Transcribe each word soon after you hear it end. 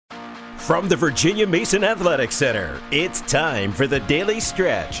From the Virginia Mason Athletic Center, it's time for the Daily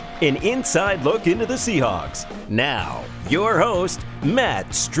Stretch, an inside look into the Seahawks. Now, your host,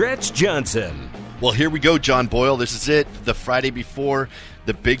 Matt Stretch Johnson. Well, here we go, John Boyle. This is it, the Friday before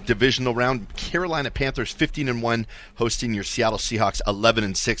the big divisional round. Carolina Panthers 15-1, hosting your Seattle Seahawks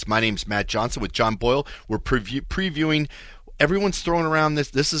 11-6. My name's Matt Johnson with John Boyle. We're previewing. Everyone's throwing around this.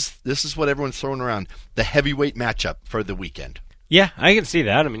 This is what everyone's throwing around. The heavyweight matchup for the weekend. Yeah, I can see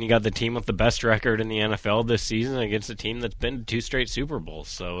that. I mean, you got the team with the best record in the NFL this season against a team that's been to 2 straight Super Bowls.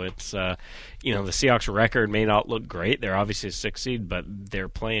 So it's, the Seahawks record may not look great. They're obviously a 6 seed, but they're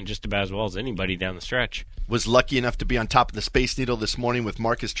playing just about as well as anybody down the stretch. Was lucky enough to be on top of the Space Needle this morning with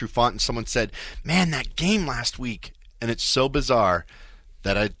Marcus Trufant, and someone said, man, that game last week. And it's so bizarre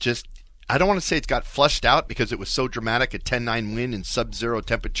that I don't want to say it's got flushed out because it was so dramatic, a 10-9 win in sub-zero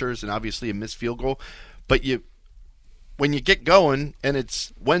temperatures and obviously a missed field goal. But when you get going and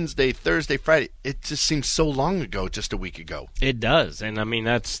it's Wednesday, Thursday, Friday, it just seems so long ago, just a week ago. It does. And, I mean,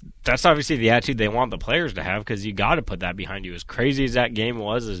 that's obviously the attitude they want the players to have because you got to put that behind you. As crazy as that game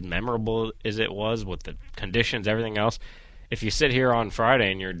was, as memorable as it was with the conditions, everything else, if you sit here on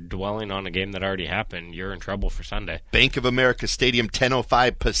Friday and you're dwelling on a game that already happened, you're in trouble for Sunday. Bank of America Stadium,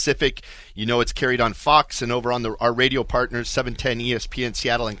 10:05 Pacific. You know it's carried on Fox and over on our radio partners, 710 ESPN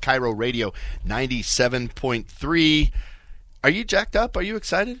Seattle and Cairo Radio, 97.3. Are you jacked up? Are you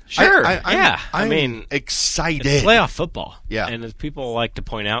excited? Sure. I'm excited. It's playoff football. Yeah. And as people like to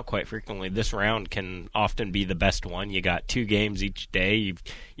point out quite frequently, this round can often be the best one. You got 2 games each day.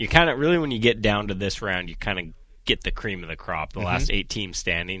 You kind of really, when you get down to this round, you kind of get the cream of the crop, the last 8 teams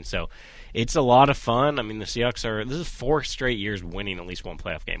standing. So it's a lot of fun. I mean, the Seahawks this is 4 straight years winning at least one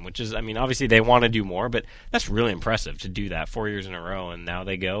playoff game, which is, I mean, obviously they want to do more, but that's really impressive to do that 4 years in a row. And now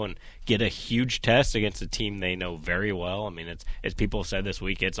they go and get a huge test against a team they know very well. I mean, it's as people have said this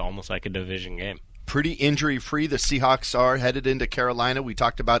week, it's almost like a division game. Pretty injury-free the Seahawks are headed into Carolina. We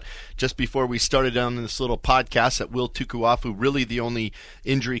talked about just before we started on this little podcast that Will Tukuafu really the only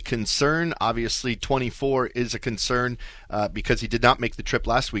injury concern. Obviously, 24 is a concern because he did not make the trip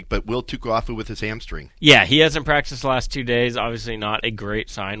last week, but Will Tukuafu with his hamstring. Yeah, he hasn't practiced the last 2 days. Obviously not a great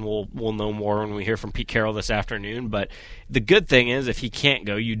sign. We'll know more when we hear from Pete Carroll this afternoon, but the good thing is if he can't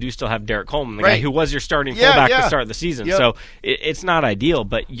go, you do still have Derek Coleman, the guy who was your starting fullback to start the season. Yep. So it's not ideal,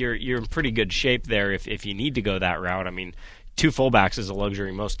 but you're in pretty good shape there if you need to go that route. I mean, 2 fullbacks is a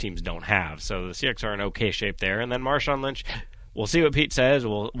luxury most teams don't have. So the Seahawks are in okay shape there. And then Marshawn Lynch, we'll see what Pete says.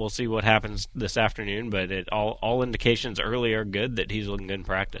 We'll see what happens this afternoon, but all indications early are good that he's looking good in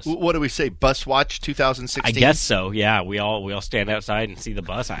practice. What do we say, bus watch 2016? I guess so, yeah. We all stand outside and see the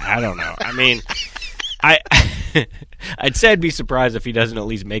bus. I don't know. I mean, I'd say I'd be surprised if he doesn't at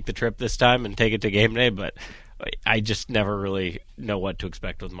least make the trip this time and take it to game day, but I just never really know what to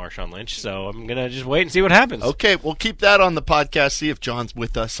expect with Marshawn Lynch, so I'm going to just wait and see what happens. Okay, we'll keep that on the podcast, see if John's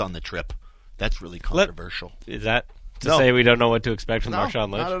with us on the trip. That's really controversial. Is that to say we don't know what to expect from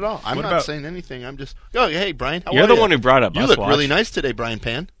Marshawn Lynch? Not at all. I'm not saying anything. I'm just, hey, Brian, how are you? You're the one who brought up bus watch. You look really nice today, Brian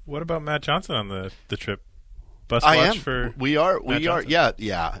Pan. What about Matt Johnson on the trip? We are.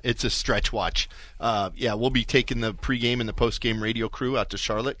 Yeah. It's a stretch watch. We'll be taking the pregame and the postgame radio crew out to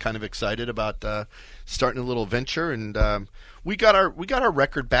Charlotte. Kind of excited about starting a little venture, and we got our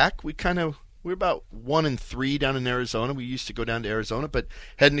record back. We're about 1-3 down in Arizona. We used to go down to Arizona, but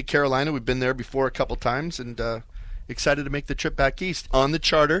heading to Carolina, we've been there before a couple times, and excited to make the trip back east on the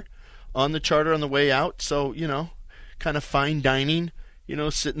charter on the way out. So kind of fine dining.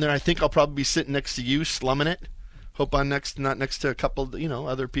 Sitting there. I think I'll probably be sitting next to you, slumming it. Hope I'm not next to a couple,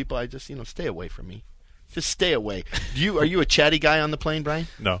 other people. I just, stay away from me. Just stay away. Are you a chatty guy on the plane, Brian?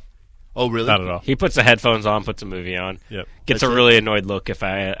 No. Oh, really? Not at all. He puts the headphones on, puts a movie on. Yep. Gets a really annoyed look if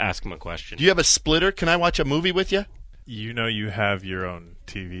I ask him a question. Do you have a splitter? Can I watch a movie with you? You have your own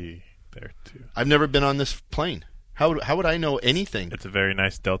TV there, too. I've never been on this plane. How would I know anything? It's a very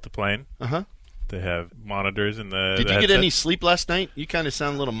nice Delta plane. Uh-huh. They have monitors in the Did you get any sleep last night? You kind of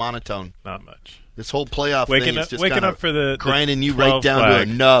sound a little monotone. Not much. This whole playoff thing is just waking up for the grinding you right down to a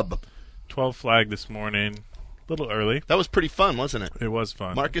nub. 12 flag this morning. A little early. That was pretty fun, wasn't it? It was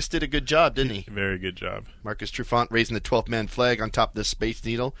fun. Marcus did a good job, didn't he? Very good job. Marcus Trufant raising the 12th-man flag on top of the Space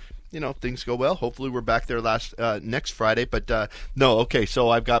Needle. Things go well. Hopefully we're back there next Friday. But, no, okay, so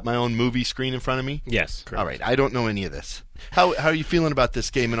I've got my own movie screen in front of me? Yes. Correct. All right, I don't know any of this. How are you feeling about this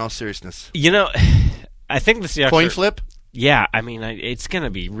game in all seriousness? I think the Seahawks Coin flip? Yeah, I mean, it's going to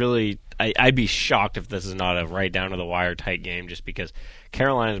be really. I'd be shocked if this is not a right down to the wire tight game, just because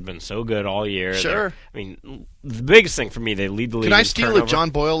Carolina's been so good all year. Sure. I mean, the biggest thing for me, they lead the league. Can I steal a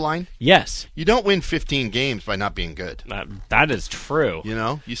John Boyle line? Yes. You don't win 15 games by not being good. That is true.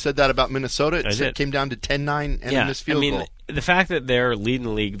 You said that about Minnesota. It came down to 10-9 and a missed field goal. The fact that they're leading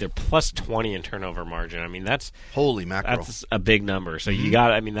the league, they're plus 20 in turnover margin. I mean, that's holy mackerel. That's a big number. So you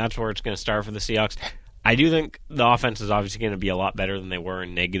got. I mean, that's where it's going to start for the Seahawks. I do think the offense is obviously going to be a lot better than they were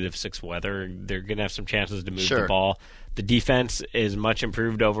in -6 weather. They're going to have some chances to move the ball. The defense is much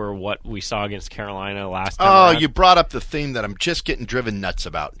improved over what we saw against Carolina last time. Oh, you brought up the theme that I'm just getting driven nuts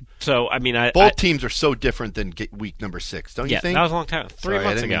about. So, I mean, both teams are so different than week number 6, don't you think? Yeah, that was a long time. 3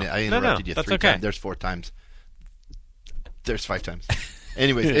 months ago. I interrupted you 3 times. There's 4 times. There's 5 times.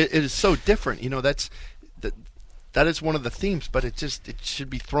 Anyways, it is so different. That is one of the themes, but it should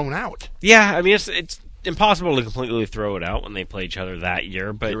be thrown out. Yeah, I mean, it's impossible to completely throw it out when they play each other that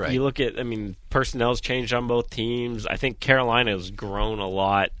year. But you look at, I mean, personnel's changed on both teams. I think Carolina's grown a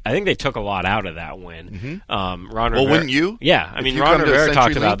lot. I think they took a lot out of that win. Mm-hmm. Ron Rivera, wouldn't you? Yeah, I mean, Ron Rivera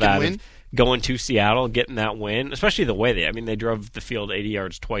talked about that. Going to Seattle, getting that win, especially the way they drove the field 80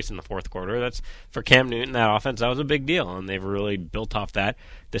 yards twice in the fourth quarter. That's, for Cam Newton, that offense, that was a big deal, and they've really built off that.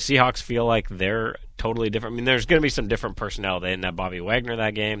 The Seahawks feel like they're totally different. I mean, there's going to be some different personnel. They didn't have Bobby Wagner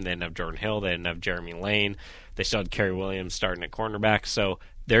that game. They didn't have Jordan Hill. They didn't have Jeremy Lane. They still had Kerry Williams starting at cornerback. So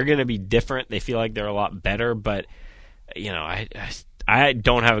they're going to be different. They feel like they're a lot better, but, I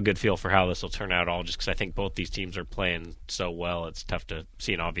don't have a good feel for how this will turn out at all, just because I think both these teams are playing so well. It's tough to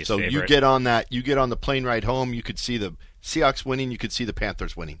see an obvious favorite. So you get on the plane ride home, you could see the Seahawks winning, you could see the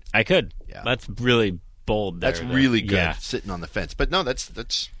Panthers winning. I could. Yeah. That's really bold there. That's really good, sitting on the fence. But no,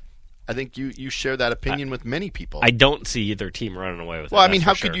 that's I think you share that opinion with many people. I don't see either team running away with it. Well, I mean,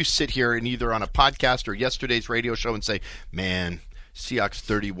 how could you sit here and either on a podcast or yesterday's radio show and say, man, Seahawks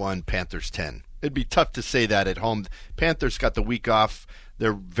 31, Panthers 10? It'd be tough to say that at home. Panthers got the week off.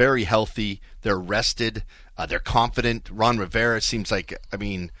 They're very healthy. They're rested. They're confident. Ron Rivera seems like, I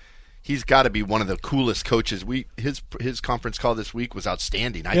mean, he's got to be one of the coolest coaches. His conference call this week was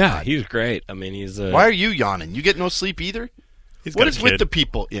outstanding. I thought. He's great. I mean, he's. Why are you yawning? You get no sleep either? What is with the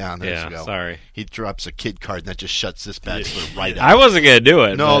people? Yeah, there you go. Sorry. He drops a kid card and that just shuts this bachelor right up. I wasn't going to do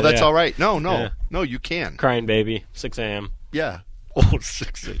it. No, that's all right. No, you can. Crying baby, 6 a.m. Yeah. Oh,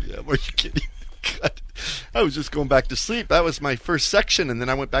 6 a.m. Are you kidding? God. I was just going back to sleep. That was my first section, and then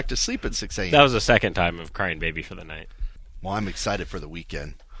I went back to sleep at 6 a.m. That was the second time of crying baby for the night. Well, I'm excited for the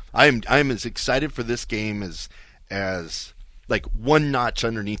weekend. I'm as excited for this game as like one notch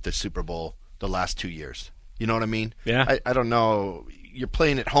underneath the Super Bowl the last 2 years. You know what I mean? Yeah. I don't know. You're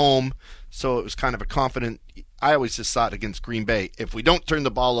playing at home, so it was kind of a confident. I always just thought against Green Bay, if we don't turn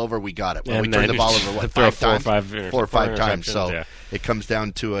the ball over, we got it. Well, we turned the ball over, four or five times. So it comes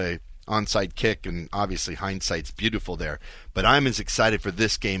down to a onside kick, and obviously hindsight's beautiful there. But I'm as excited for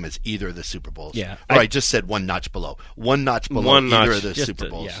this game as either of the Super Bowls. Yeah. I just said one notch below. One notch below either of the Super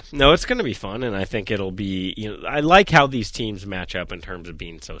Bowls. Yeah. No, it's going to be fun, and I think it'll be, I like how these teams match up in terms of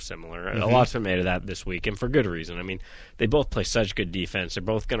being so similar. Mm-hmm. A lot's been made of that this week, and for good reason. I mean, they both play such good defense. They're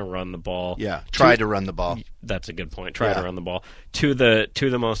both going to run the ball. Yeah, try to run the ball. That's a good point. Try to run the ball. Two of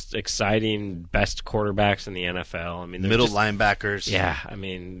the most exciting, best quarterbacks in the NFL. I mean, middle linebackers. Yeah, I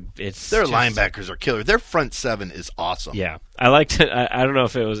mean, their linebackers are killer. Their front seven is awesome. Yeah. I liked it. I don't know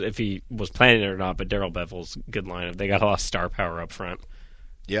if he was planning it or not, but Darrell Bevel's good lineup. They got a lot of star power up front.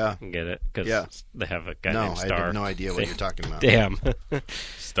 Yeah. I get it. Because they have a guy named Star. I have no idea what you're talking about. Damn.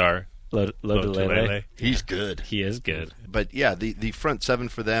 Star. Lodulele. He's good. He is good. But, yeah, the front seven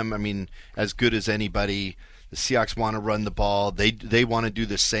for them, I mean, as good as anybody. The Seahawks want to run the ball. They want to do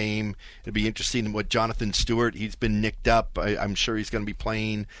the same. It'll be interesting what Jonathan Stewart, he's been nicked up. I'm sure he's going to be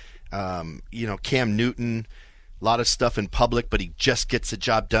playing. Cam Newton, a lot of stuff in public, but he just gets the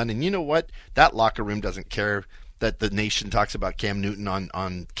job done. And you know what? That locker room doesn't care that the nation talks about Cam Newton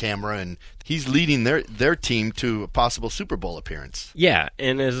on camera, and he's leading their team to a possible Super Bowl appearance. Yeah,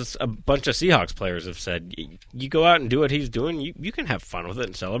 and as a bunch of Seahawks players have said, you go out and do what he's doing, you can have fun with it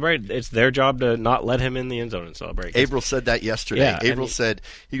and celebrate. It's their job to not let him in the end zone and celebrate. Averill said that yesterday. Yeah, Averill said,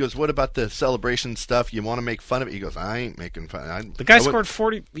 he goes, what about the celebration stuff? You want to make fun of it? He goes, I ain't making fun. The guy scored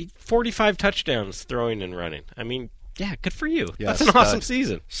 45 touchdowns throwing and running. I mean, yeah, good for you. Yeah, that's an awesome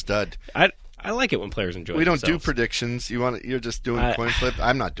season. Stud. I like it when players enjoy We themselves. don't do predictions. You're just doing a coin flip.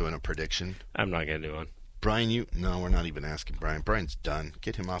 I'm not doing a prediction. I'm not going to do one. Brian, no, we're not even asking Brian. Brian's done.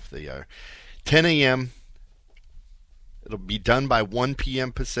 Get him off the 10 a.m. It'll be done by 1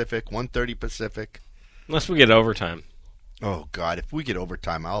 p.m. Pacific, 1:30 Pacific. Unless we get overtime. Oh, God. If we get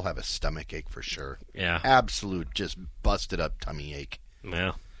overtime, I'll have a stomach ache for sure. Yeah. Absolute, just busted up tummy ache.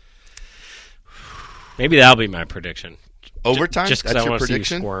 Yeah. Maybe that'll be my prediction. Overtime? Just because I want to see you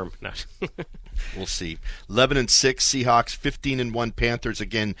prediction? squirm. No. We'll see. 11-6 Seahawks, 15-1 Panthers.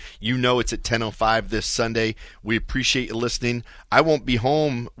 Again, you know it's at 10:05 this Sunday. We appreciate you listening. I won't be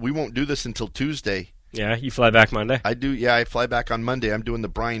home. We won't do this until Tuesday. Yeah, you fly back Monday? I do. Yeah, I fly back on Monday. I'm doing the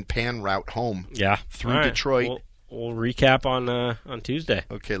Brian Pan route home. Yeah. Through Detroit. We'll recap on Tuesday.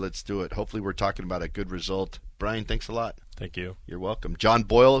 Okay, let's do it. Hopefully we're talking about a good result. Brian, thanks a lot. Thank you. You're welcome. John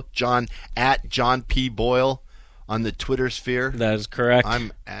Boyle, John P. Boyle on the Twitter sphere. That is correct.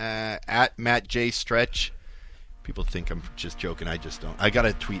 I'm at Matt J. Stretch. People think I'm just joking. I just don't. I got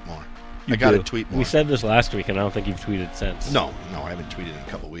to tweet more. I got to tweet more. We said this last week, and I don't think you've tweeted since. No, I haven't tweeted in a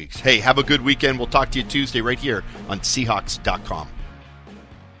couple weeks. Hey, have a good weekend. We'll talk to you Tuesday right here on Seahawks.com.